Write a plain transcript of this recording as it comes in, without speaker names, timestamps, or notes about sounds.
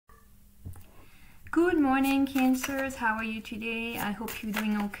Good morning, Cancers. How are you today? I hope you're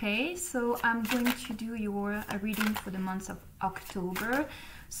doing okay. So I'm going to do your reading for the month of October.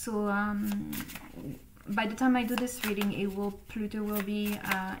 So by the time I do this reading, Pluto will be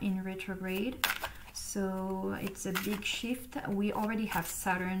in retrograde. So it's a big shift. We already have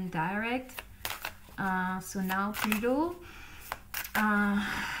Saturn direct. So now Pluto.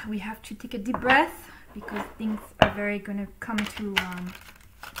 We have to take a deep breath because things are very gonna come to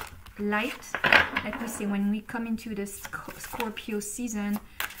light. Like we say, when we come into the Scorpio season,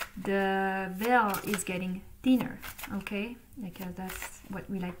 the veil is getting thinner, okay? Like that's what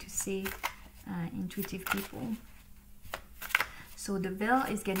we like to say, intuitive people. So the veil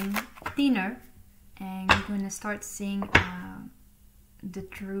is getting thinner, and you're going to start seeing the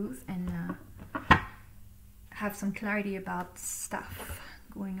truth and have some clarity about stuff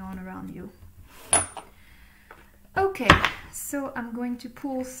going on around you. Okay, so I'm going to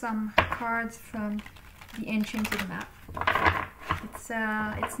pull some cards from the Enchanted Map.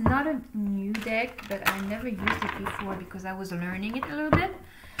 It's not a new deck, but I never used it before because I was learning it a little bit.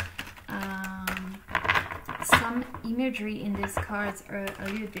 Some imagery in these cards are a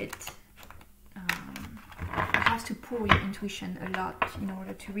little bit... you have to pull your intuition a lot in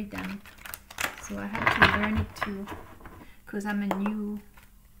order to read them. So I had to learn it too, because I'm a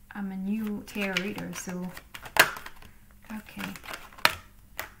new tarot reader. So okay.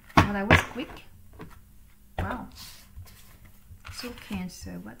 Well, that was quick. Wow. So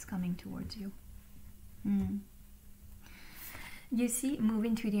Cancer, what's coming towards you? You see,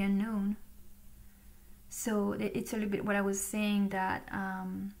 moving to the unknown. So it's a little bit what I was saying, that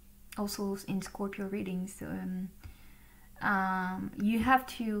also in Scorpio readings, you have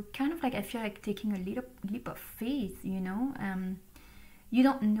to kind of like, I feel like taking a leap of faith, you know. You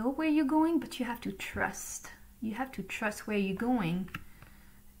don't know where you're going, but you have to trust. You have to trust where you're going,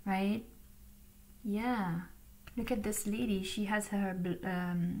 right? Yeah. Look at this lady. She has her,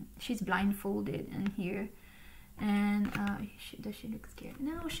 she's blindfolded in here. And does she look scared?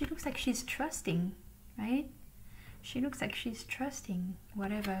 No, she looks like she's trusting, right? She looks like she's trusting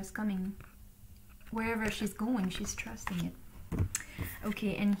whatever is coming. Wherever she's going, she's trusting it.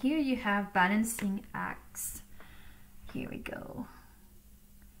 Okay, and here you have balancing acts. Here we go.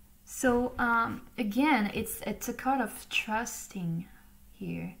 So again, it's a card of trusting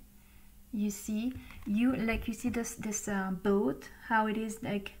here. You see, you see this boat, how it is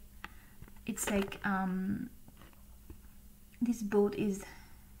like, it's like this boat is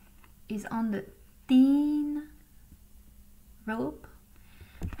on the thin rope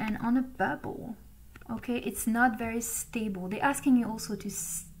and on a bubble. Okay, it's not very stable. They're asking you also to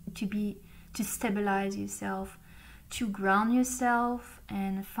stabilize yourself, to ground yourself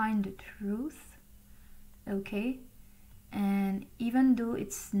and find the truth. Okay, and even though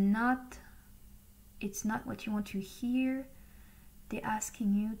it's not what you want to hear, they're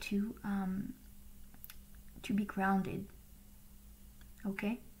asking you to be grounded.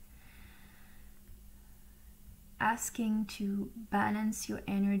 Okay, asking to balance your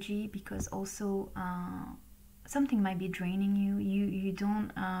energy, because also something might be draining you. You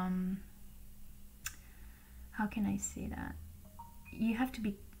don't how can I say that? You have to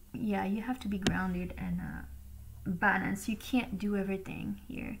be, yeah, you have to be grounded and balanced. You can't do everything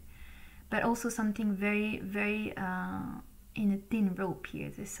here, but also something very, very in a thin rope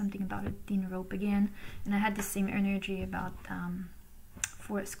here. There's something about a thin rope again, and I had the same energy about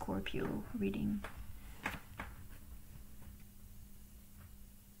for a Scorpio reading.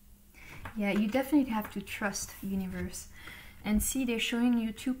 Yeah, you definitely have to trust the universe. And see, they're showing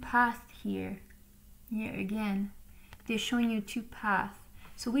you two paths here. Here again, they're showing you two paths.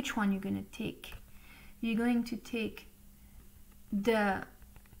 So which one you're going to take? You're going to take the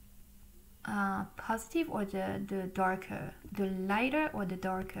positive or the darker, the lighter or the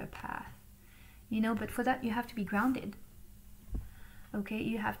darker path. You know, but for that you have to be grounded. Okay,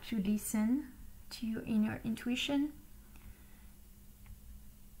 you have to listen to your intuition.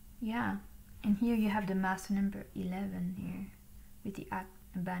 Yeah, and here you have the Master number 11 here with the act,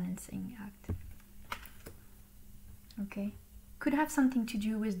 balancing act. Okay, could have something to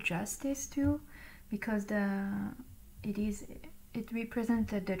do with justice too, because it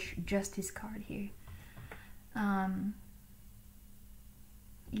represents the justice card here.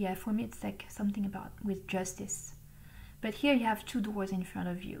 Yeah, for me it's like something about with justice. But here you have two doors in front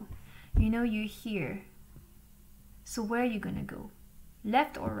of you. You know, you're here. So where are you gonna go?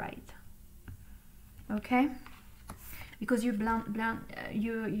 Left or right? Okay, because you're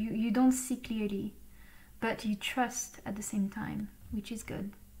you don't see clearly, but you trust at the same time, which is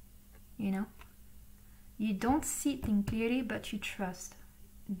good. You know, you don't see things clearly, but you trust.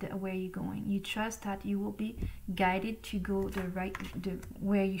 where you're going. You trust that you will be guided to go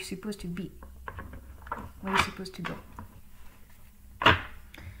where you're supposed to be, where you're supposed to go.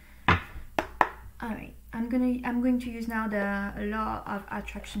 All right, I'm going to use now the Law of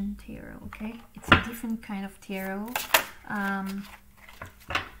Attraction Tarot. Okay, it's a different kind of tarot.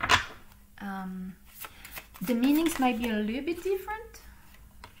 The meanings might be a little bit different.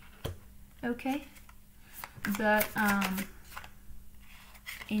 Okay, but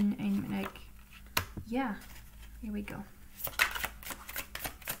in like, yeah, here we go.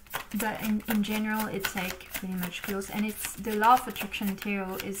 But in general, it's like pretty much close, and it's the Law of Attraction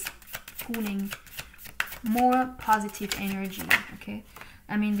Tarot is pulling more positive energy. Okay,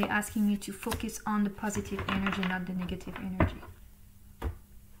 I mean, they're asking you to focus on the positive energy, not the negative energy.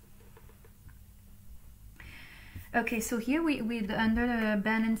 Okay, so here with under the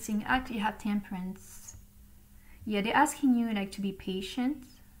balancing act, you have Temperance. Yeah, they're asking you like to be patient.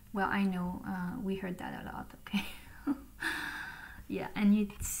 Well, I know we heard that a lot. Okay. Yeah, and you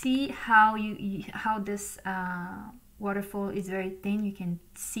see how how this waterfall is very thin. You can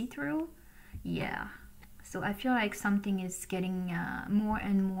see through. Yeah. So I feel like something is getting more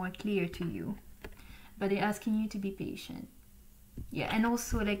and more clear to you, but they're asking you to be patient. Yeah, and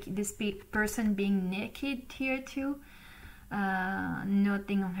also like this person being naked here too,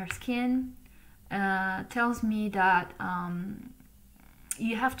 nothing on her skin, tells me that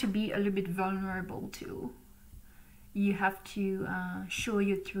you have to be a little bit vulnerable too. You have to show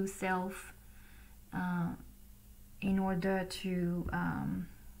your true self in order to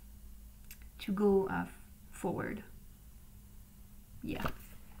go forward. Yeah.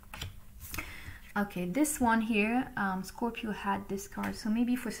 Okay, this one here, Scorpio had this card, so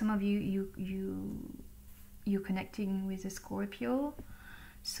maybe for some of you, you're connecting with a Scorpio.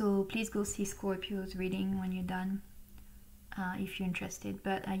 So please go see Scorpio's reading when you're done, if you're interested.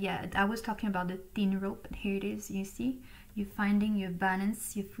 But yeah, I was talking about the thin rope. Here it is. You see, you're finding your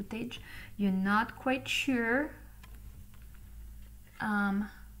balance, your footage. You're not quite sure.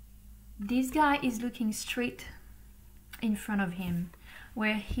 This guy is looking straight in front of him,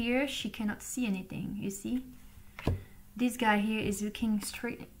 where here she cannot see anything. You see, this guy here is looking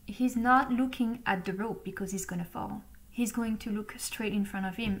straight. He's not looking at the rope because he's gonna fall. He's going to look straight in front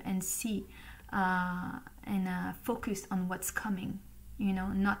of him and see and focus on what's coming, you know,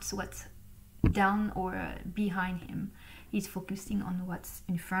 not what's down or behind him. He's focusing on what's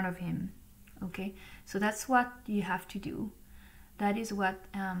in front of him. Okay, so that's what you have to do. That is what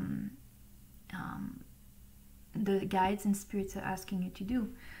the guides and spirits are asking you to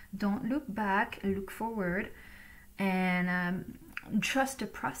do. Don't look back, look forward, and trust the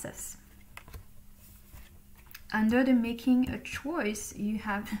process. Under the making a choice, you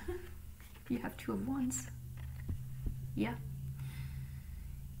have you have Two of Wands. Yeah.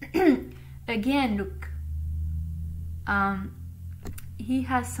 Again, look, he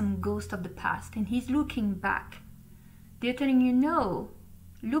has some ghost of the past and he's looking back. They're telling you, no,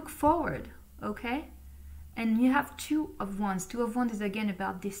 look forward. Okay, and you have Two of Wands. Two of Wands is again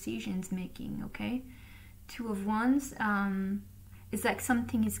about decisions making. Okay, Two of Wands it's like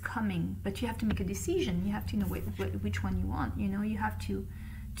something is coming, but you have to make a decision. You have to know which one you want. You know, you have to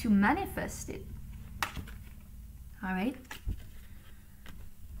manifest it. All right.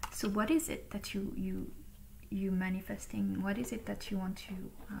 So what is it that you manifesting? What is it that you want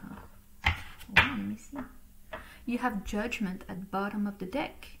to? Let me see. You have Judgment at the bottom of the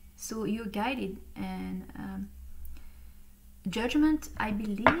deck. So you're guided, and Judgment, I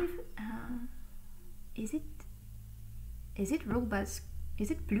believe, is it ruled by,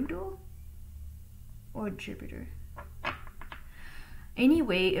 is it Pluto or Jupiter?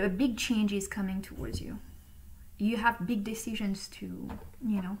 Anyway, a big change is coming towards you. You have big decisions to,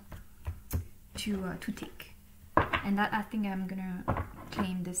 you know, to take, and that I think I'm gonna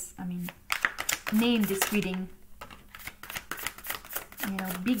claim this. I mean, name this reading. You know,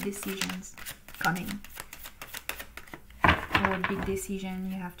 big decisions coming, or big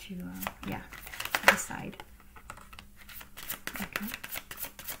decision you have to, yeah, decide. Okay.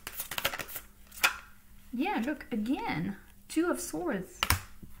 Yeah, look again. Two of Swords,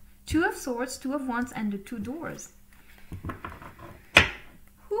 Two of Swords, Two of Wands, and the Two Doors.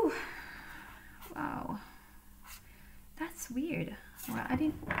 Whew. Wow, that's weird. Well, I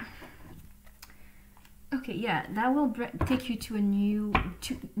didn't. Okay, yeah, that will take you to a new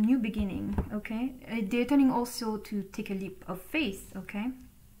beginning. Okay, they're turning also to take a leap of faith. Okay,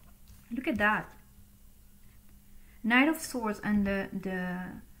 look at that. Knight of Swords under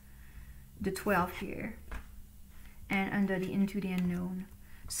the 12 here, and under the Into the Unknown.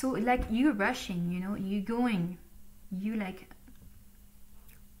 So like you're rushing, you know, you're going, you like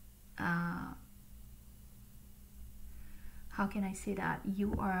how can I say that?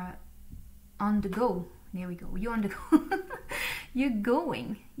 You are on the go. There we go. You're on the go. You're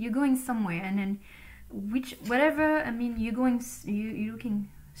going somewhere, and then whatever. I mean, you're looking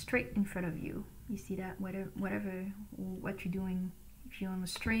straight in front of you. You see that whatever what you're doing. If you're on a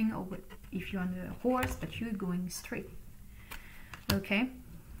string or if you're on a horse, but you're going straight. Okay.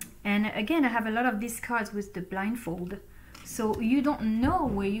 And again, I have a lot of these cards with the blindfold, so you don't know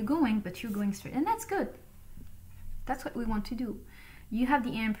where you're going, but you're going straight, and that's good. That's what we want to do. You have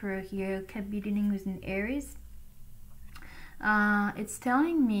the Emperor here, can be dealing with an Aries. It's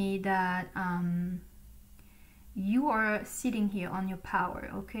telling me that you are sitting here on your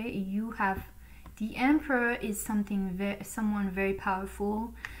power. Okay, you have the Emperor is someone very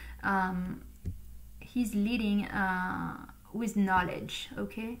powerful. He's leading with knowledge.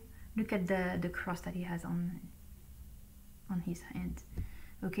 Okay, look at the cross that he has on his hand.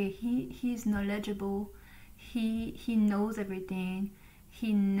 Okay, he's knowledgeable. He knows everything.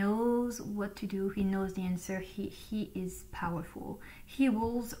 He knows what to do. He knows the answer. He is powerful. He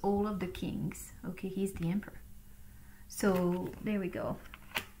rules all of the kings. Okay, he's the Emperor. So there we go.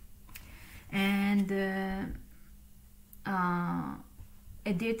 And they're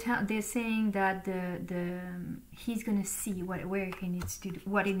saying that he's gonna see where he needs to do,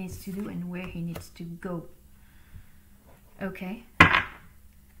 what he needs to do, and where he needs to go. Okay.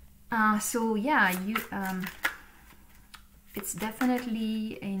 So yeah, it's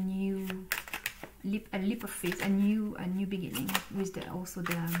definitely a new leap of faith, a new beginning, with also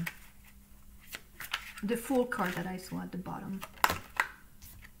the Fool card that I saw at the bottom.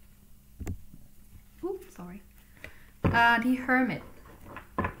 Oops, sorry. The Hermit.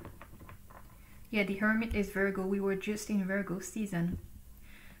 Yeah, the Hermit is Virgo. We were just in Virgo season.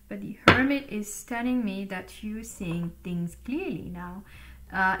 But the Hermit is telling me that you're seeing things clearly now.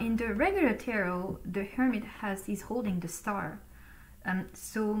 In the regular tarot, the Hermit is holding the star.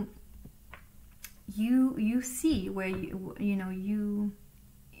 So you see where you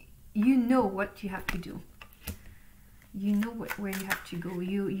know what you have to do. You know where you have to go.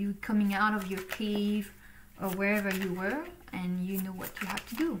 You coming out of your cave or wherever you were, and you know what you have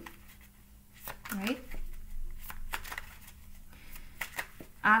to do, right?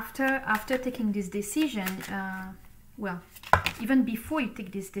 After taking this decision, well, even before you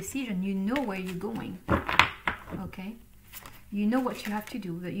take this decision, you know where you're going. Okay, you know what you have to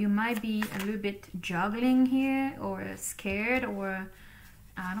do. That you might be a little bit juggling here, or scared, or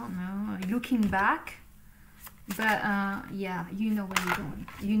I don't know, looking back. But yeah, you know where you're going.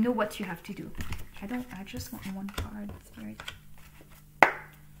 You know what you have to do. I just want one card, Spirit.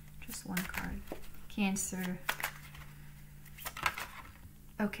 Just one card. Cancer.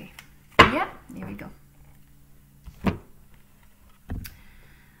 Okay. Yeah, there we go.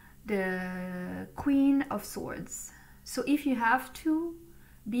 The Queen of Swords. So if you have to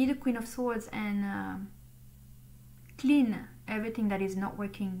be the Queen of Swords and clean everything that is not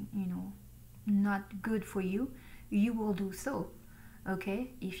working, not good for you, you will do so. Okay,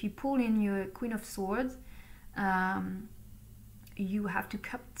 if you pull in your Queen of Swords, you have to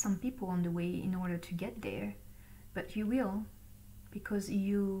cut some people on the way in order to get there, but you will, because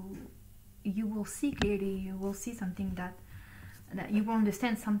you will see clearly. You will see something that you will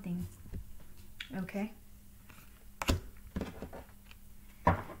understand something. Okay,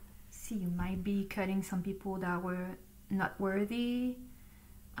 see, you might be cutting some people that were not worthy,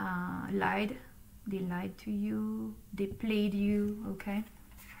 they lied to you, they played you. Okay,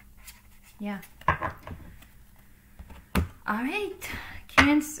 yeah. All right,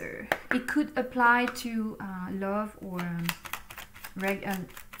 Cancer. It could apply to love or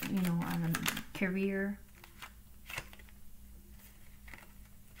career.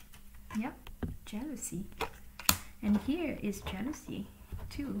 Yep, jealousy. And here is jealousy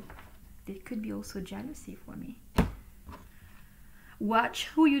too. There could be also jealousy for me. Watch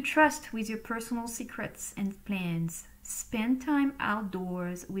who you trust with your personal secrets and plans. Spend time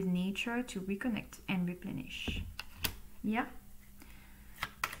outdoors with nature to reconnect and replenish. Yeah,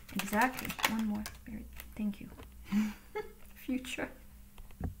 exactly. One more, Spirit. Thank you. Future.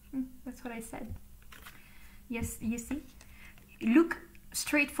 That's what I said. Yes, you see? Look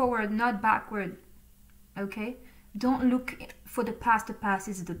straight forward, not backward. Okay? Don't look for the past. The past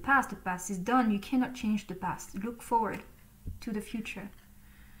is the past. The past is done. You cannot change the past. Look forward to the future.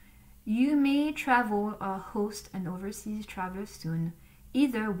 You may travel or host an overseas travel soon.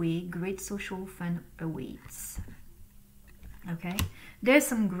 Either way, great social fun awaits. Okay? There's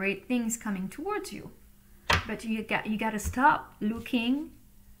some great things coming towards you. But you gotta stop looking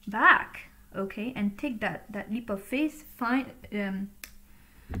back. Okay? And take that leap of faith.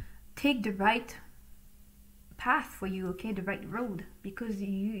 Take the right path for you, okay, the right road, because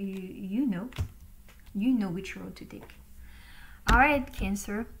you know which road to take. All right,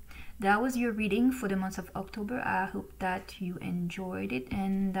 Cancer, that was your reading for the month of October. I hope that you enjoyed it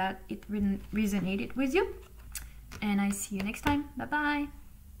and that it resonated with you, and I see you next time. Bye bye.